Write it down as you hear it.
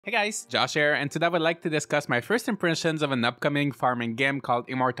Hey guys, Josh here, and today I would like to discuss my first impressions of an upcoming farming game called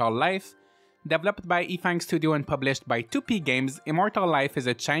Immortal Life. Developed by Efang Studio and published by 2P Games, Immortal Life is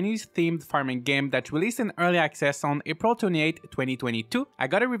a Chinese-themed farming game that released in early access on April 28, 2022. I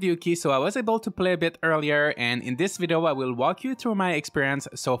got a review key so I was able to play a bit earlier, and in this video I will walk you through my experience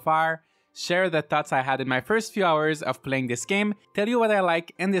so far, share the thoughts I had in my first few hours of playing this game, tell you what I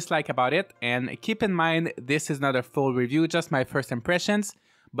like and dislike about it, and keep in mind this is not a full review, just my first impressions.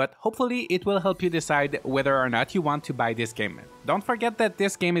 But hopefully it will help you decide whether or not you want to buy this game. Don't forget that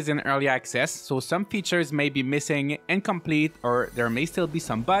this game is in early access, so some features may be missing, incomplete, or there may still be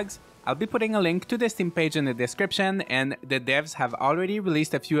some bugs. I'll be putting a link to the Steam page in the description, and the devs have already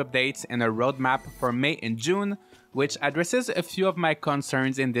released a few updates and a roadmap for May and June, which addresses a few of my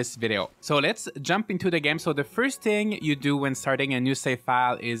concerns in this video. So let's jump into the game. So the first thing you do when starting a new save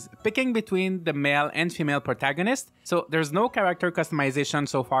file is picking between the male and female protagonist. So there's no character customization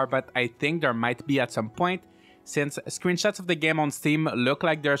so far, but I think there might be at some point, since screenshots of the game on Steam look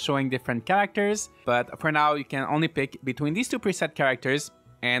like they're showing different characters. But for now, you can only pick between these two preset characters.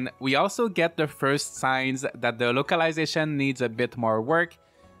 And we also get the first signs that the localization needs a bit more work,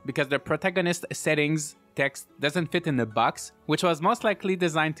 because the protagonist settings text doesn't fit in the box, which was most likely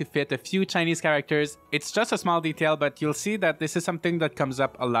designed to fit a few Chinese characters. It's just a small detail, but you'll see that this is something that comes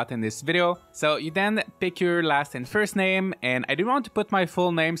up a lot in this video. So you then pick your last and first name, and I didn't want to put my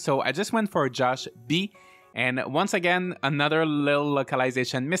full name, so I just went for Josh B. And once again, another little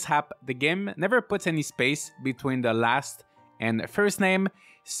localization mishap. The game never puts any space between the last and first name,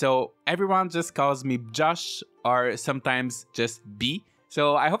 so everyone just calls me Josh or sometimes just B.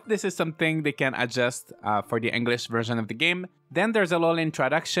 So I hope this is something they can adjust for the English version of the game. Then there's a little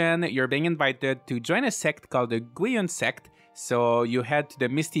introduction. You're being invited to join a sect called the Guiyun sect. So you head to the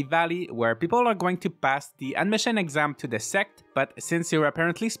Misty Valley where people are going to pass the admission exam to the sect. But since you're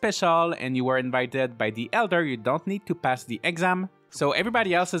apparently special and you were invited by the elder, you don't need to pass the exam. So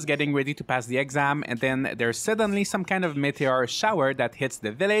everybody else is getting ready to pass the exam, and then there's suddenly some kind of meteor shower that hits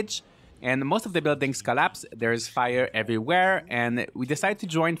the village. And most of the buildings collapse, there's fire everywhere, and we decide to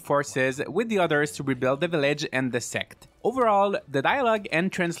join forces with the others to rebuild the village and the sect. Overall, the dialogue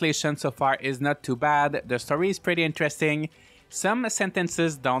and translation so far is not too bad, the story is pretty interesting. Some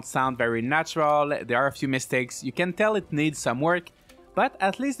sentences don't sound very natural, there are a few mistakes, you can tell it needs some work, but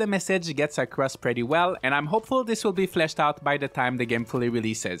at least the message gets across pretty well, and I'm hopeful this will be fleshed out by the time the game fully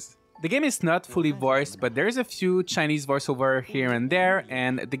releases. The game is not fully voiced, but there's a few Chinese voiceover here and there,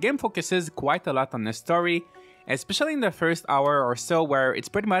 and the game focuses quite a lot on the story, especially in the first hour or so where it's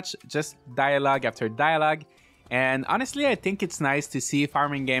pretty much just dialogue after dialogue. And honestly, I think it's nice to see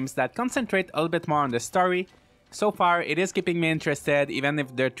farming games that concentrate a little bit more on the story. So far, it is keeping me interested, even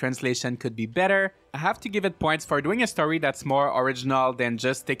if the translation could be better. I have to give it points for doing a story that's more original than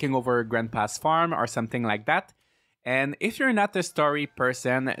just taking over Grandpa's farm or something like that. And if you're not a story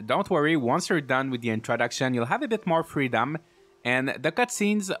person, don't worry, once you're done with the introduction, you'll have a bit more freedom, and the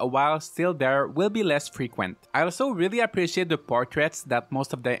cutscenes, while still there, will be less frequent. I also really appreciate the portraits that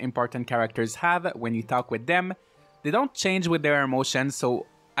most of the important characters have when you talk with them. They don't change with their emotions, so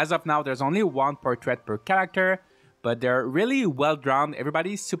as of now there's only one portrait per character, but they're really well drawn,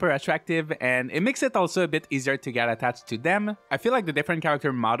 everybody's super attractive, and it makes it also a bit easier to get attached to them. I feel like the different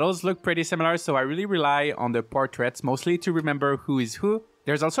character models look pretty similar, so I really rely on the portraits mostly to remember who is who.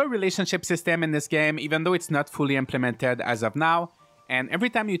 There's also a relationship system in this game, even though it's not fully implemented as of now, and every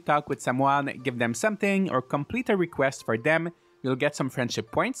time you talk with someone, give them something, or complete a request for them, you'll get some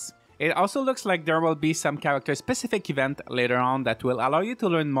friendship points. It also looks like there will be some character-specific event later on that will allow you to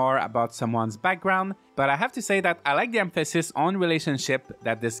learn more about someone's background, but I have to say that I like the emphasis on relationship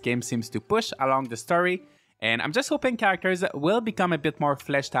that this game seems to push along the story, and I'm just hoping characters will become a bit more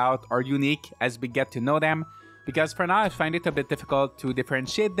fleshed out or unique as we get to know them, because for now I find it a bit difficult to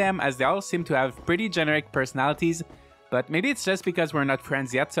differentiate them as they all seem to have pretty generic personalities. But maybe it's just because we're not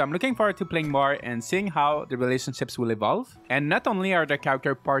friends yet, so I'm looking forward to playing more and seeing how the relationships will evolve. And not only are the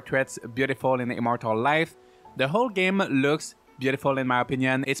character portraits beautiful in Immortal Life, the whole game looks beautiful in my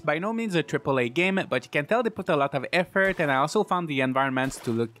opinion. It's by no means a AAA game, but you can tell they put a lot of effort, and I also found the environments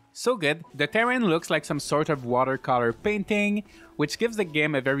to look so good. The terrain looks like some sort of watercolor painting, which gives the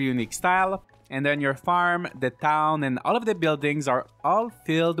game a very unique style. And then your farm, the town, and all of the buildings are all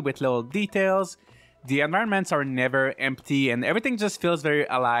filled with little details. The environments are never empty and everything just feels very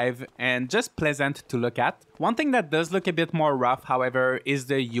alive and just pleasant to look at. One thing that does look a bit more rough, however, is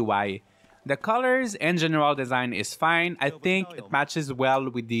the UI. The colors and general design is fine. I think it matches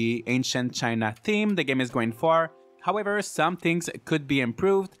well with the ancient China theme the game is going for. However, some things could be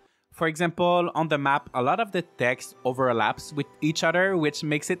improved. For example, on the map, a lot of the text overlaps with each other, which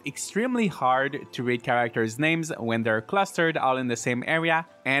makes it extremely hard to read characters' names when they're clustered all in the same area.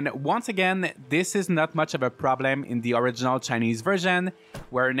 And once again, this is not much of a problem in the original Chinese version,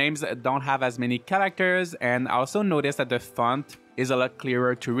 where names don't have as many characters, and I also noticed that the font is a lot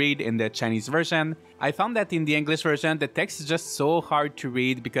clearer to read in the Chinese version. I found that in the English version, the text is just so hard to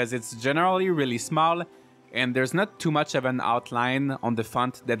read because it's generally really small, and there's not too much of an outline on the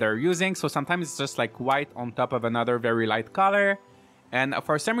font that they're using, so sometimes it's just like white on top of another very light color. And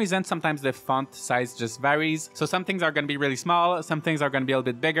for some reason, sometimes the font size just varies. So some things are going to be really small, some things are going to be a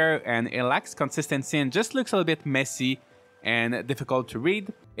little bit bigger, and it lacks consistency and just looks a little bit messy and difficult to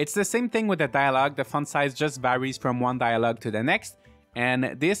read. It's the same thing with the dialogue. The font size just varies from one dialogue to the next,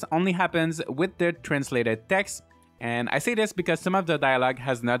 and this only happens with the translated text. And I say this because some of the dialogue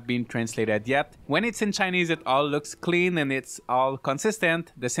has not been translated yet. When it's in Chinese, it all looks clean and it's all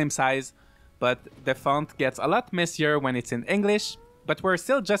consistent, the same size, but the font gets a lot messier when it's in English. But we're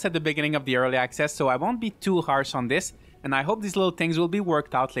still just at the beginning of the early access, so I won't be too harsh on this, and I hope these little things will be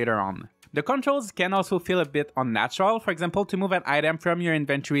worked out later on. The controls can also feel a bit unnatural. For example, to move an item from your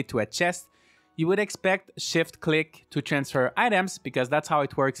inventory to a chest, you would expect shift-click to transfer items because that's how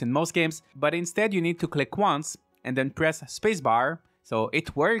it works in most games, but instead you need to click once and then press spacebar. So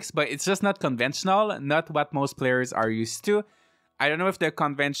it works, but it's just not conventional, not what most players are used to. I don't know if the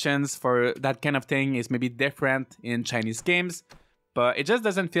conventions for that kind of thing is maybe different in Chinese games, but it just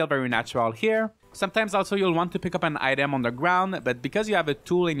doesn't feel very natural here. Sometimes also you'll want to pick up an item on the ground, but because you have a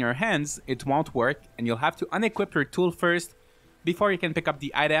tool in your hands, it won't work, and you'll have to unequip your tool first before you can pick up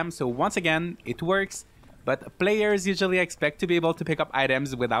the item. So once again, it works, but players usually expect to be able to pick up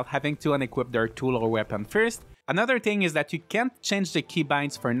items without having to unequip their tool or weapon first. Another thing is that you can't change the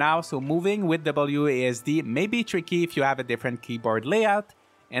keybinds for now, so moving with WASD may be tricky if you have a different keyboard layout,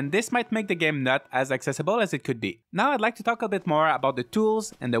 and this might make the game not as accessible as it could be. Now I'd like to talk a bit more about the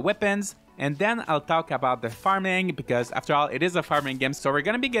tools and the weapons, and then I'll talk about the farming, because after all, it is a farming game, so we're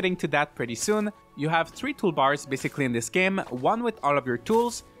gonna be getting to that pretty soon. You have 3 toolbars basically in this game, one with all of your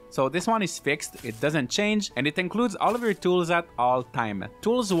tools. So this one is fixed, it doesn't change, and it includes all of your tools at all time.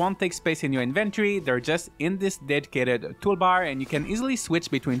 Tools won't take space in your inventory, they're just in this dedicated toolbar, and you can easily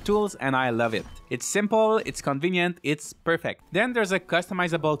switch between tools, and I love it. It's simple, it's convenient, it's perfect. Then there's a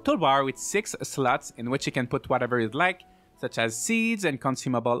customizable toolbar with 6 slots in which you can put whatever you'd like, such as seeds and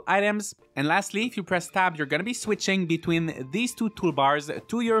consumable items. And lastly, if you press tab, you're gonna be switching between these 2 toolbars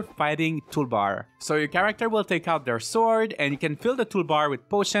to your fighting toolbar. So your character will take out their sword, and you can fill the toolbar with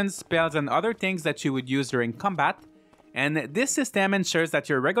potions, spells, and other things that you would use during combat. And this system ensures that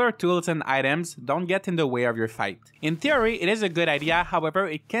your regular tools and items don't get in the way of your fight. In theory, it is a good idea, however,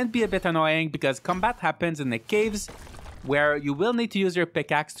 it can be a bit annoying because combat happens in the caves, where you will need to use your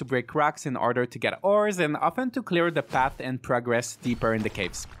pickaxe to break rocks in order to get ores, and often to clear the path and progress deeper in the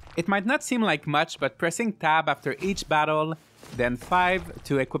caves. It might not seem like much, but pressing tab after each battle, then 5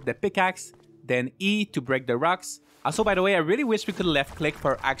 to equip the pickaxe, then E to break the rocks. Also, by the way, I really wish we could left click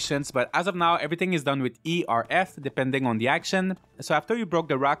for actions, but as of now, everything is done with E or F depending on the action. So after you broke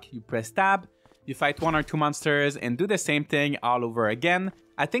the rock, you press tab, you fight 1 or 2 monsters, and do the same thing all over again.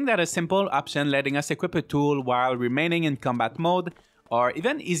 I think that a simple option letting us equip a tool while remaining in combat mode, or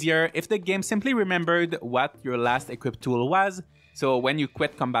even easier if the game simply remembered what your last equipped tool was. So when you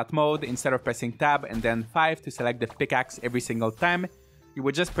quit combat mode, instead of pressing tab and then 5 to select the pickaxe every single time, you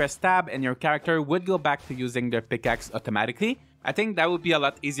would just press tab and your character would go back to using their pickaxe automatically. I think that would be a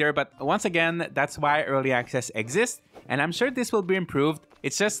lot easier, but once again, that's why early access exists, and I'm sure this will be improved.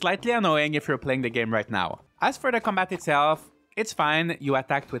 It's just slightly annoying if you're playing the game right now. As for the combat itself, it's fine. You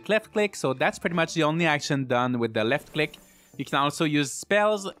attacked with left click, so that's pretty much the only action done with the left click. You can also use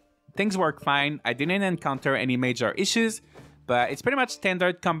spells. Things work fine. I didn't encounter any major issues, but it's pretty much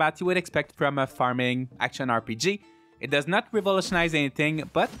standard combat you would expect from a farming action RPG. It does not revolutionize anything,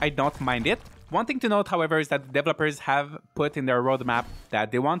 but I don't mind it. One thing to note, however, is that the developers have put in their roadmap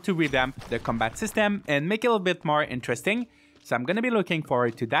that they want to revamp the combat system and make it a little bit more interesting. So I'm gonna be looking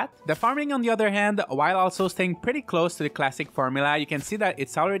forward to that. The farming, on the other hand, while also staying pretty close to the classic formula, you can see that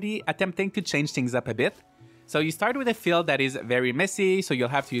it's already attempting to change things up a bit. So you start with a field that is very messy, so you'll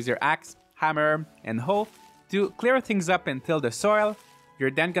have to use your axe, hammer, and hoe to clear things up and till the soil. You're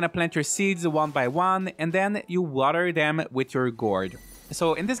then gonna plant your seeds one by one, and then you water them with your gourd.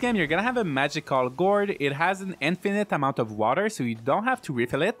 So in this game, you're gonna have a magical gourd. It has an infinite amount of water, so you don't have to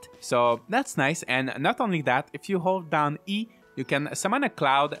refill it. So that's nice, and not only that, if you hold down E, you can summon a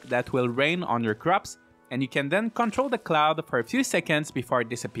cloud that will rain on your crops, and you can then control the cloud for a few seconds before it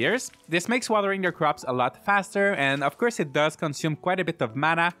disappears. This makes watering your crops a lot faster, and of course it does consume quite a bit of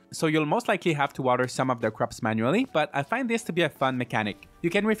mana, so you'll most likely have to water some of the crops manually, but I find this to be a fun mechanic. You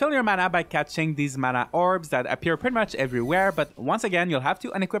can refill your mana by catching these mana orbs that appear pretty much everywhere, but once again you'll have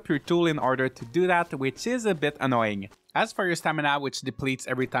to unequip your tool in order to do that, which is a bit annoying. As for your stamina, which depletes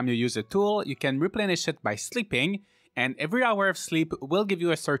every time you use a tool, you can replenish it by sleeping, and every hour of sleep will give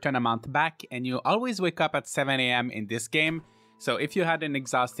you a certain amount back, and you always wake up at 7 AM in this game. So if you had an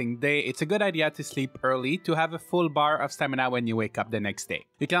exhausting day, it's a good idea to sleep early to have a full bar of stamina when you wake up the next day.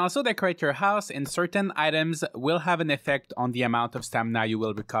 You can also decorate your house, and certain items will have an effect on the amount of stamina you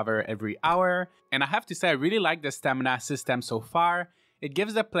will recover every hour. And I have to say, I really like the stamina system so far. It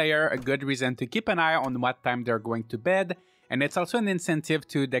gives the player a good reason to keep an eye on what time they're going to bed, and it's also an incentive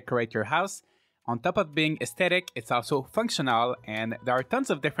to decorate your house. On top of being aesthetic, it's also functional, and there are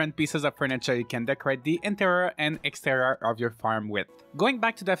tons of different pieces of furniture you can decorate the interior and exterior of your farm with. Going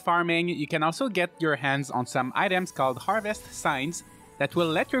back to the farming, you can also get your hands on some items called harvest signs that will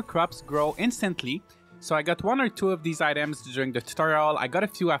let your crops grow instantly. So I got 1 or 2 of these items during the tutorial. I got a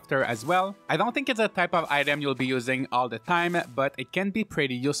few after as well. I don't think it's a type of item you'll be using all the time, but it can be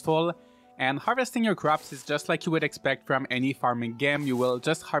pretty useful. And harvesting your crops is just like you would expect from any farming game. You will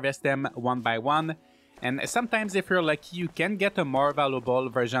just harvest them one by one. And sometimes if you're lucky, you can get a more valuable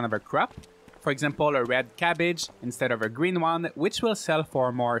version of a crop. For example, a red cabbage instead of a green one, which will sell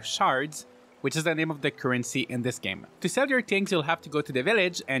for more shards, which is the name of the currency in this game. To sell your things, you'll have to go to the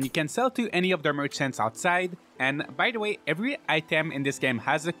village, and you can sell to any of the merchants outside. And by the way, every item in this game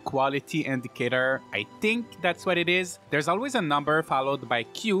has a quality indicator. I think that's what it is. There's always a number followed by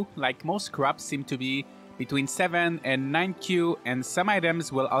Q, like most crops seem to be between 7 and 9Q, and some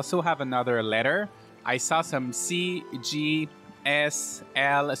items will also have another letter. I saw some C, G, S,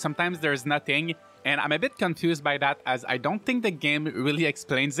 L, sometimes there's nothing. And I'm a bit confused by that, as I don't think the game really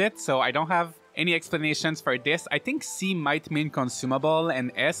explains it, so I don't have any explanations for this. I think C might mean consumable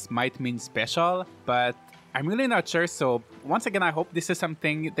and S might mean special, but I'm really not sure. So once again, I hope this is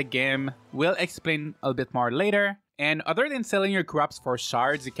something the game will explain a bit more later. And other than selling your crops for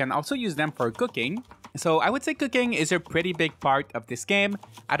shards, you can also use them for cooking. So I would say cooking is a pretty big part of this game.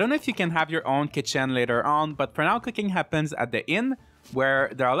 I don't know if you can have your own kitchen later on, but for now cooking happens at the inn,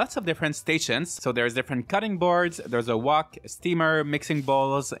 where there are lots of different stations. So there's different cutting boards, there's a wok, a steamer, mixing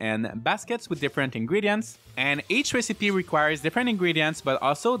bowls, and baskets with different ingredients. And each recipe requires different ingredients, but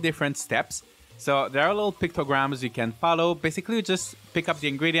also different steps. So there are little pictograms you can follow. Basically, you just pick up the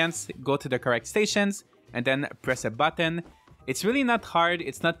ingredients, go to the correct stations, and then press a button. It's really not hard,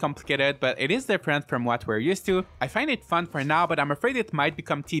 it's not complicated, but it is different from what we're used to. I find it fun for now, but I'm afraid it might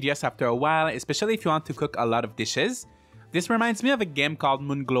become tedious after a while, especially if you want to cook a lot of dishes. This reminds me of a game called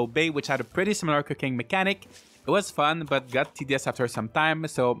Moonglow Bay, which had a pretty similar cooking mechanic. It was fun, but got tedious after some time,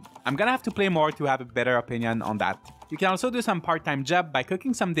 so I'm gonna have to play more to have a better opinion on that. You can also do some part-time job by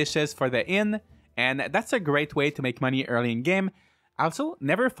cooking some dishes for the inn, and that's a great way to make money early in game. I also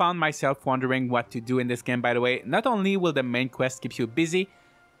never found myself wondering what to do in this game, by the way. Not only will the main quest keep you busy,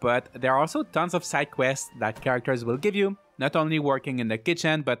 but there are also tons of side quests that characters will give you, not only working in the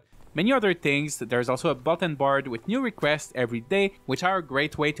kitchen, but many other things. There's also a bulletin board with new requests every day, which are a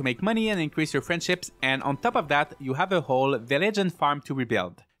great way to make money and increase your friendships. And on top of that, you have a whole village and farm to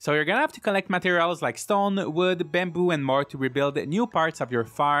rebuild. So you're gonna have to collect materials like stone, wood, bamboo, and more to rebuild new parts of your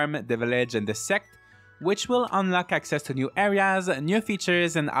farm, the village, and the sect, which will unlock access to new areas, new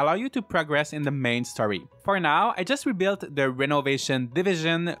features, and allow you to progress in the main story. For now, I just rebuilt the renovation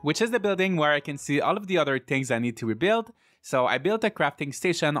division, which is the building where I can see all of the other things I need to rebuild. So I built a crafting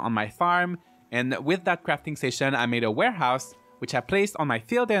station on my farm, and with that crafting station I made a warehouse, which I placed on my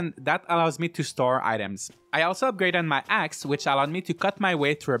field, and that allows me to store items. I also upgraded my axe, which allowed me to cut my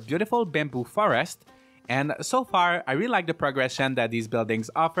way through a beautiful bamboo forest. And so far, I really like the progression that these buildings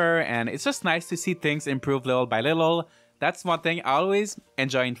offer, and it's just nice to see things improve little by little. That's one thing I always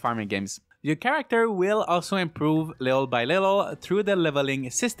enjoy in farming games. Your character will also improve little by little through the leveling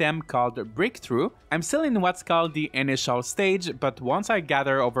system called Breakthrough. I'm still in what's called the initial stage, but once I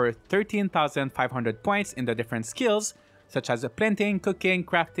gather over 13,500 points in the different skills, such as planting, cooking,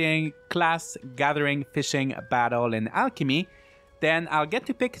 crafting, class, gathering, fishing, battle, and alchemy, then I'll get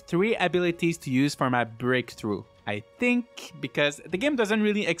to pick 3 abilities to use for my breakthrough. I think, because the game doesn't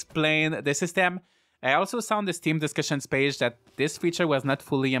really explain the system. I also saw on the Steam discussions page that this feature was not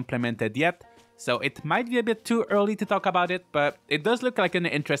fully implemented yet, so it might be a bit too early to talk about it, but it does look like an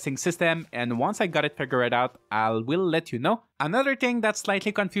interesting system, and once I got it figured out, I will let you know. Another thing that's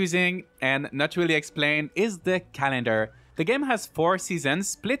slightly confusing and not really explained is the calendar. The game has 4 seasons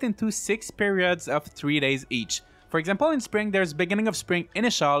split into 6 periods of 3 days each. For example, in spring there's beginning of spring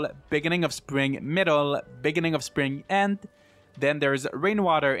initial, beginning of spring middle, beginning of spring end. Then there's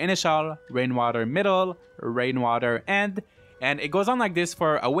rainwater initial, rainwater middle, rainwater end, and it goes on like this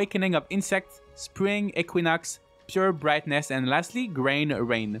for awakening of insects, spring equinox, pure brightness, and lastly grain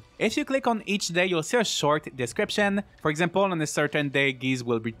rain. If you click on each day, you'll see a short description. For example, on a certain day geese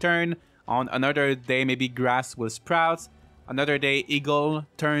will return, on another day maybe grass will sprout, another day eagle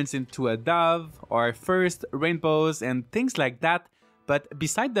turns into a dove, or first rainbows and things like that. But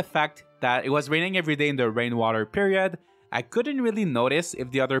beside the fact that it was raining every day in the rainwater period, I couldn't really notice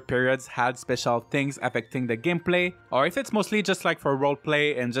if the other periods had special things affecting the gameplay, or if it's mostly just like for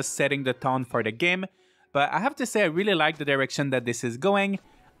roleplay and just setting the tone for the game. But I have to say I really like the direction that this is going,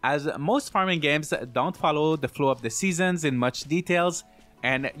 as most farming games don't follow the flow of the seasons in much details,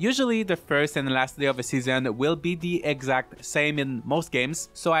 and usually the first and last day of a season will be the exact same in most games.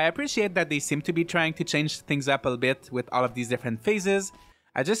 So I appreciate that they seem to be trying to change things up a little bit with all of these different phases.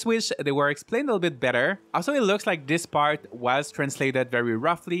 I just wish they were explained a little bit better. Also, it looks like this part was translated very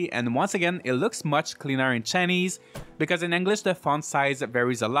roughly, and once again, it looks much cleaner in Chinese, because in English the font size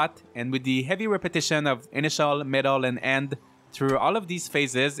varies a lot, and with the heavy repetition of initial, middle, and end through all of these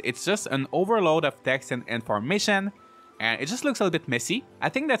phases, it's just an overload of text and information, and it just looks a little bit messy. I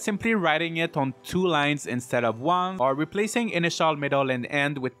think that simply writing it on 2 lines instead of 1, or replacing initial, middle, and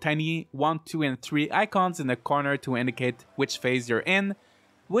end with tiny 1, 2, and 3 icons in the corner to indicate which phase you're in,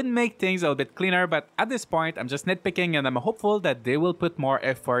 would make things a little bit cleaner, but at this point I'm just nitpicking, and I'm hopeful that they will put more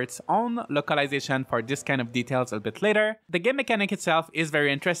efforts on localization for this kind of details a little bit later. The game mechanic itself is very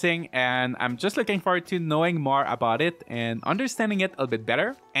interesting, and I'm just looking forward to knowing more about it and understanding it a little bit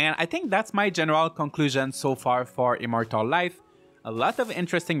better. And I think that's my general conclusion so far for Immortal Life. A lot of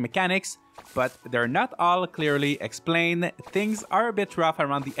interesting mechanics, but they're not all clearly explained. Things are a bit rough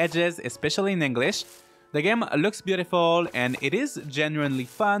around the edges, especially in English. The game looks beautiful and it is genuinely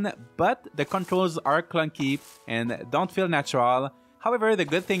fun, but the controls are clunky and don't feel natural. However, the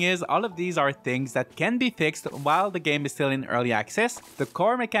good thing is all of these are things that can be fixed while the game is still in early access. The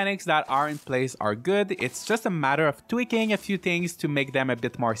core mechanics that are in place are good, it's just a matter of tweaking a few things to make them a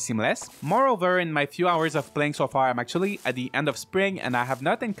bit more seamless. Moreover, in my few hours of playing so far, I'm actually at the end of spring and I have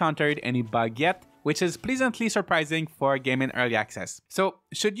not encountered any bug yet, which is pleasantly surprising for a game in early access. So,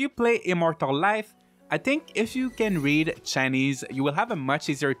 should you play Immortal Life? I think if you can read Chinese, you will have a much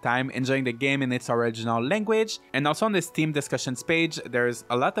easier time enjoying the game in its original language. And also on the Steam discussions page, there's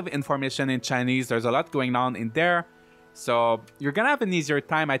a lot of information in Chinese, there's a lot going on in there. So you're gonna have an easier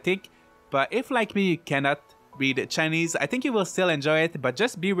time, I think. But if like me, you cannot read Chinese, I think you will still enjoy it, but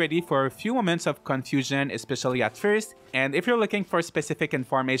just be ready for a few moments of confusion, especially at first. And if you're looking for specific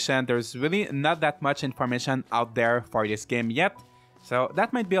information, there's really not that much information out there for this game yet. So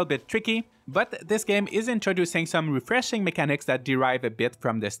that might be a bit tricky, but this game is introducing some refreshing mechanics that derive a bit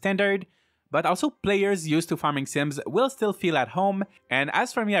from the standard, but also players used to farming sims will still feel at home. And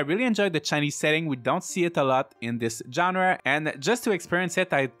as for me, I really enjoyed the Chinese setting. We don't see it a lot in this genre, and just to experience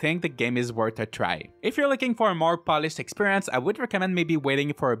it, I think the game is worth a try. If you're looking for a more polished experience, I would recommend maybe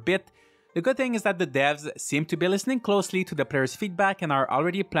waiting for a bit. The good thing is that the devs seem to be listening closely to the players' feedback and are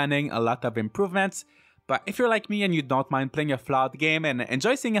already planning a lot of improvements. But if you're like me and you don't mind playing a flawed game and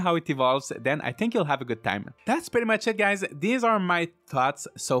enjoy seeing how it evolves, then I think you'll have a good time. That's pretty much it, guys. These are my thoughts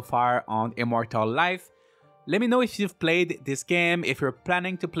so far on Immortal Life. Let me know if you've played this game, if you're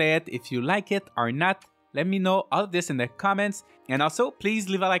planning to play it, if you like it or not. Let me know all of this in the comments. And also, please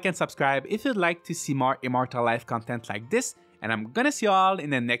leave a like and subscribe if you'd like to see more Immortal Life content like this. And I'm gonna see you all in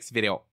the next video.